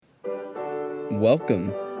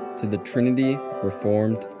Welcome to the Trinity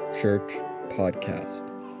Reformed Church podcast.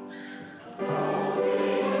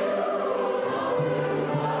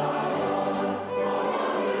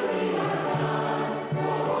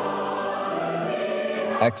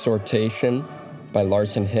 Exhortation by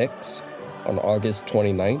Larson Hicks on August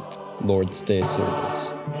 29th, Lord's Day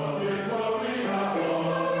service.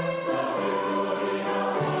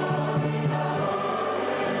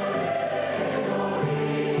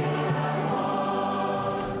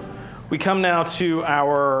 We come now to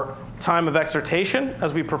our time of exhortation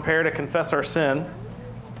as we prepare to confess our sin.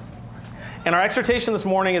 And our exhortation this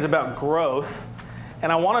morning is about growth.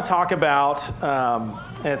 And I want to talk about,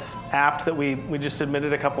 it's apt that we just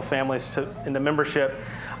admitted a couple families into membership.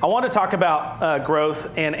 I want to talk about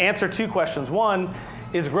growth and answer two questions. One,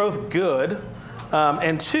 is growth good?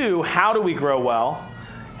 And two, how do we grow well?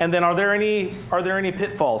 And then are there any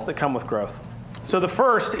pitfalls that come with growth? So the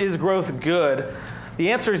first, is growth good?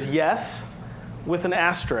 The answer is yes, with an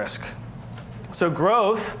asterisk. So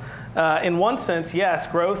growth, in one sense, yes,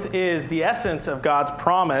 growth is the essence of God's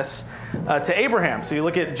promise to Abraham. So you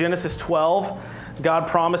look at Genesis 12, God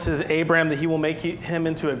promises Abraham that he will make him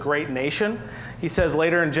into a great nation. He says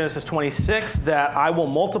later in Genesis 26 that I will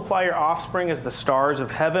multiply your offspring as the stars of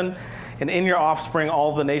heaven, and in your offspring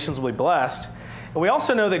all the nations will be blessed. And we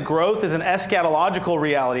also know that growth is an eschatological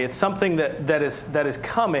reality. It's something that is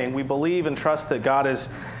coming. We believe and trust that God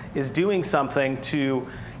is doing something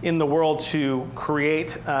in the world to create,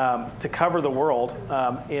 to cover the world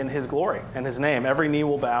in His glory and His name. Every knee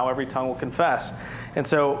will bow, every tongue will confess. And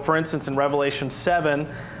so, for instance, in Revelation 7,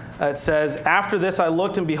 it says, after this I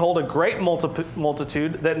looked and behold a great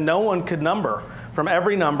multitude that no one could number, from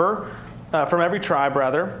every tribe,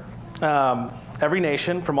 every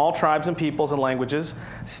nation, from all tribes and peoples and languages,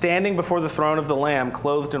 standing before the throne of the Lamb,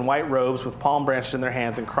 clothed in white robes with palm branches in their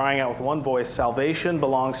hands, and crying out with one voice, salvation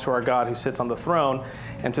belongs to our God who sits on the throne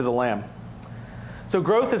and to the Lamb. So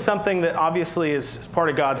growth is something that obviously is part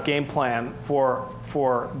of God's game plan for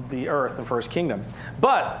the earth and for His kingdom.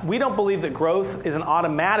 But we don't believe that growth is an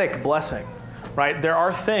automatic blessing, right? There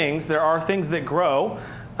are things that grow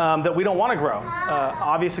that we don't want to grow.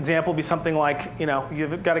 Obvious example would be something like,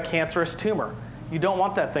 you've got a cancerous tumor. You don't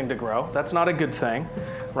want that thing to grow. That's not a good thing,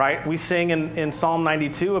 right? We sing in Psalm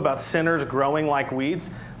 92 about sinners growing like weeds.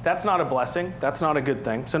 That's not a blessing. That's not a good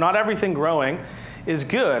thing. So not everything growing is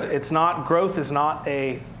good. Growth is not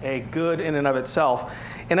a good in and of itself.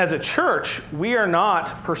 And as a church, we are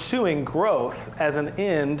not pursuing growth as an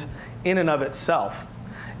end in and of itself.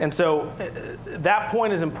 And so that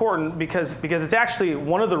point is important because it's actually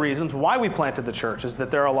one of the reasons why we planted the church, is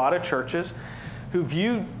that there are a lot of churches who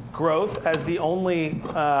view growth as the only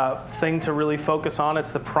thing to really focus on.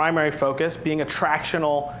 It's the primary focus, being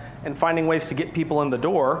attractional and finding ways to get people in the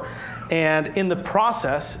door. And in the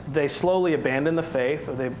process, they slowly abandon the faith,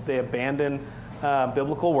 or they abandon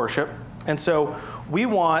biblical worship. And so we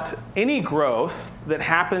want any growth that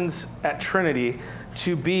happens at Trinity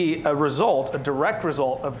to be a direct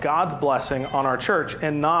result of God's blessing on our church,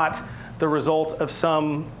 and not the result of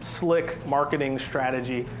some slick marketing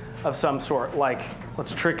strategy of some sort, like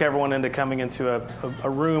let's trick everyone into coming into a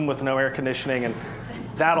room with no air conditioning, and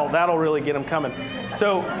that'll really get them coming.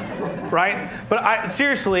 So, right? But I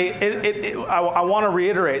want to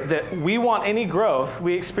reiterate that we want any growth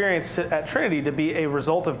we experience at Trinity to be a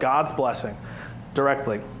result of God's blessing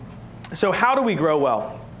directly. So how do we grow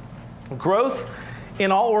well? Growth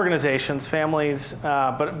in all organizations, families,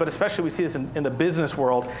 but especially we see this in the business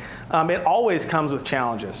world, it always comes with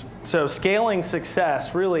challenges. So scaling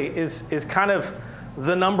success really is kind of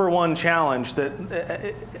the number one challenge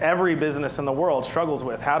that every business in the world struggles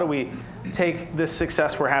with. How do we take this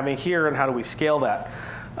success we're having here, and how do we scale that?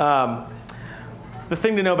 The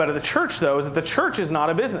thing to know about the church, though, is that the church is not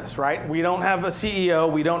a business, right? We don't have a CEO,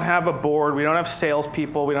 we don't have a board, we don't have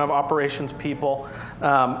salespeople, we don't have operations people.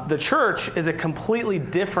 The church is a completely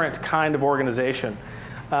different kind of organization.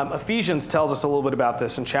 Ephesians tells us a little bit about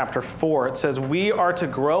this in chapter 4. It says, we are to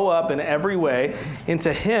grow up in every way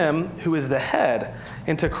into Him who is the head,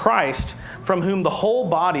 into Christ, from whom the whole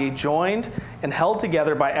body, joined and held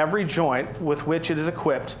together by every joint with which it is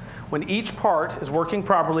equipped, when each part is working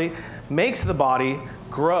properly, makes the body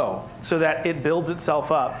grow so that it builds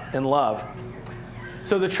itself up in love.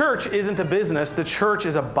 So the church isn't a business. The church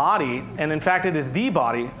is a body, and in fact, it is the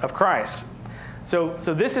body of Christ. So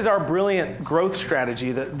this is our brilliant growth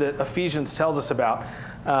strategy that Ephesians tells us about.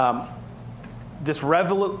 This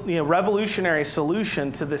revolutionary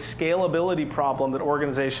solution to the scalability problem that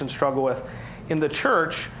organizations struggle with. In the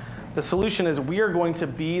church, the solution is we are going to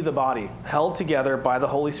be the body, held together by the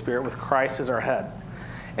Holy Spirit with Christ as our head.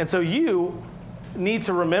 And so you need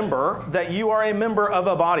to remember that you are a member of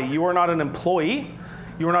a body. You are not an employee.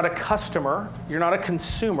 You are not a customer. You're not a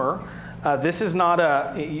consumer. This is not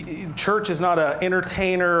church is not an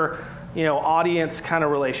entertainer, audience kind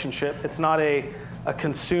of relationship. It's not a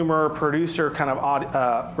consumer producer kind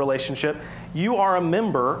of relationship. You are a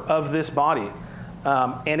member of this body,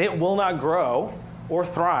 and it will not grow or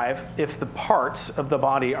thrive if the parts of the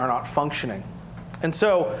body are not functioning. And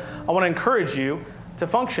so I want to encourage you to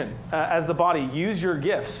function as the body. Use your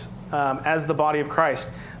gifts as the body of Christ.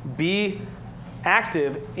 Be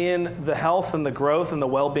active in the health and the growth and the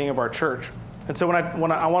well-being of our church. And so I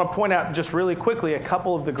want to point out just really quickly a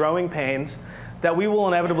couple of the growing pains that we will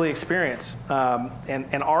inevitably experience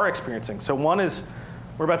and are experiencing. So one is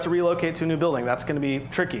we're about to relocate to a new building. That's going to be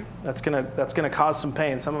tricky. That's going to cause some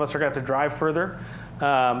pain. Some of us are going to have to drive further.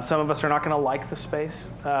 Some of us are not going to like the space.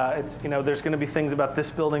 There's going to be things about this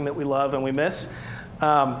building that we love and we miss.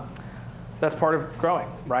 That's part of growing,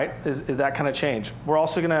 right? Is that kind of change. We're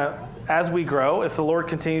also going to, as we grow, if the Lord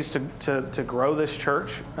continues to grow this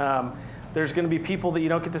church, there's going to be people that you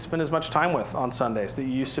don't get to spend as much time with on Sundays that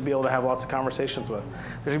you used to be able to have lots of conversations with.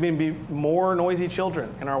 There's going to be more noisy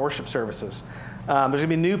children in our worship services. There's going to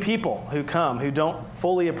be new people who come who don't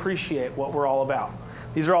fully appreciate what we're all about.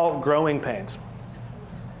 These are all growing pains.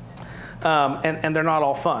 And they're not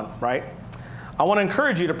all fun, right? I want to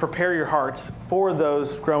encourage you to prepare your hearts for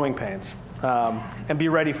those growing pains and be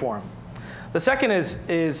ready for them. The second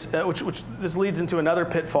is which this leads into another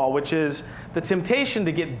pitfall, which is the temptation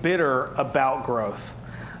to get bitter about growth.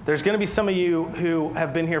 There's going to be some of you who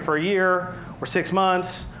have been here for a year or 6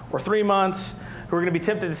 months or 3 months who are going to be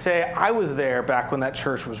tempted to say, I was there back when that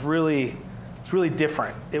church was really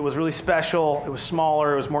different. It was really special. It was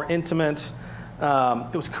smaller. It was more intimate.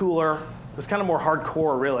 It was cooler. It was kind of more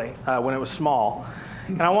hardcore, really, when it was small.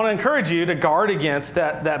 And I want to encourage you to guard against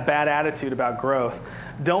that bad attitude about growth.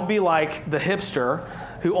 Don't be like the hipster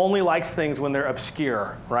who only likes things when they're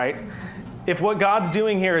obscure, right? If what God's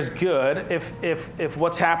doing here is good, if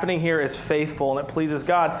what's happening here is faithful and it pleases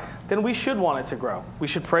God, then we should want it to grow. We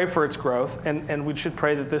should pray for its growth, and we should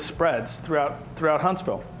pray that this spreads throughout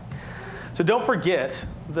Huntsville. So don't forget,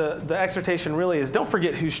 the exhortation really is, don't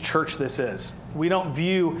forget whose church this is. We don't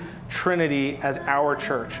view Trinity as our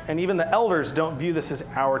church, and even the elders don't view this as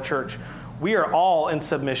our church. We are all in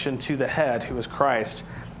submission to the head, who is Christ,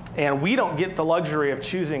 and we don't get the luxury of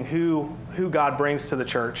choosing who God brings to the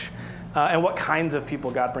church and what kinds of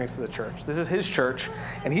people God brings to the church. This is his church,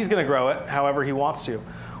 and he's going to grow it however he wants to.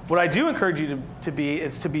 What I do encourage you to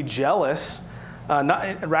be jealous,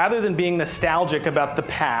 rather than being nostalgic about the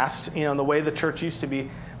past, and the way the church used to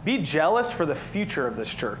be jealous for the future of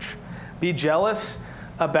this church. Be jealous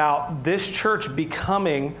about this church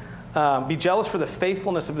becoming, be jealous for the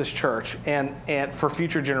faithfulness of this church and for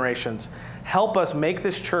future generations. Help us make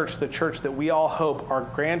this church the church that we all hope our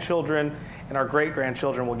grandchildren and our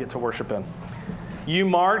great-grandchildren will get to worship in. You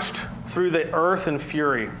marched through the earth in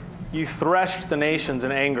fury. You threshed the nations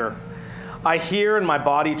in anger. I hear and my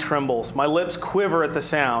body trembles. My lips quiver at the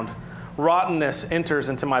sound. Rottenness enters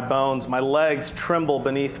into my bones. My legs tremble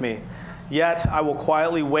beneath me. Yet I will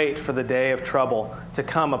quietly wait for the day of trouble to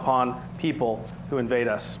come upon people who invade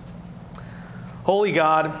us. Holy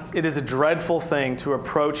God, it is a dreadful thing to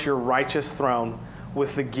approach your righteous throne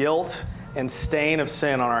with the guilt and stain of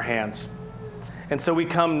sin on our hands. And so we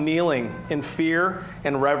come kneeling in fear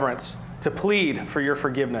and reverence to plead for your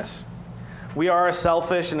forgiveness. We are a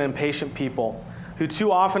selfish and impatient people who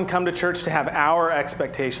too often come to church to have our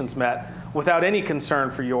expectations met without any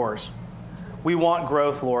concern for yours. We want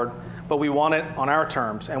growth, Lord, but we want it on our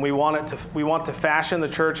terms, and we want to fashion the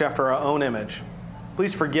church after our own image.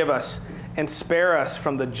 Please forgive us and spare us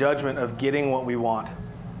from the judgment of getting what we want.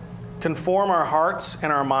 Conform our hearts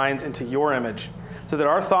and our minds into your image, so that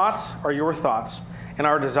our thoughts are your thoughts and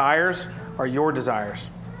our desires are your desires.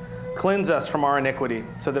 Cleanse us from our iniquity,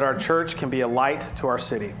 so that our church can be a light to our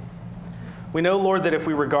city. We know, Lord, that if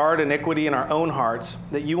we regard iniquity in our own hearts,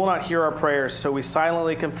 that you will not hear our prayers, so we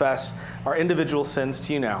silently confess our individual sins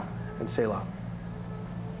to you now, and Selah.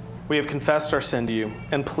 We have confessed our sin to you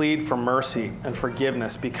and plead for mercy and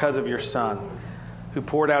forgiveness because of your Son, who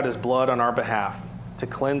poured out his blood on our behalf to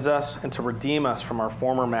cleanse us and to redeem us from our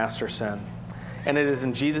former master sin. And it is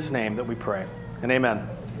in Jesus' name that we pray. And amen.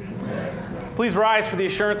 Please rise for the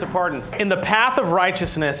assurance of pardon. In the path of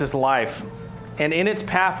righteousness is life, and in its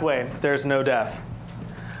pathway there is no death.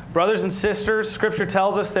 Brothers and sisters, Scripture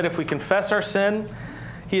tells us that if we confess our sin,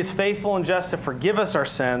 he is faithful and just to forgive us our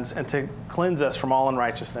sins and to cleanse us from all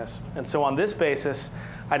unrighteousness. And so on this basis,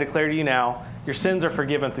 I declare to you now, your sins are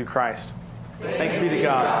forgiven through Christ. Thanks be to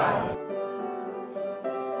God.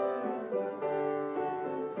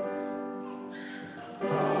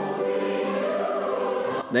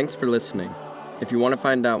 Thanks for listening. If you want to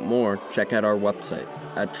find out more, check out our website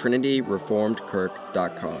at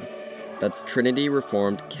trinityreformedkirk.com. That's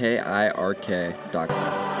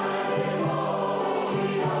trinityreformedkirk.com.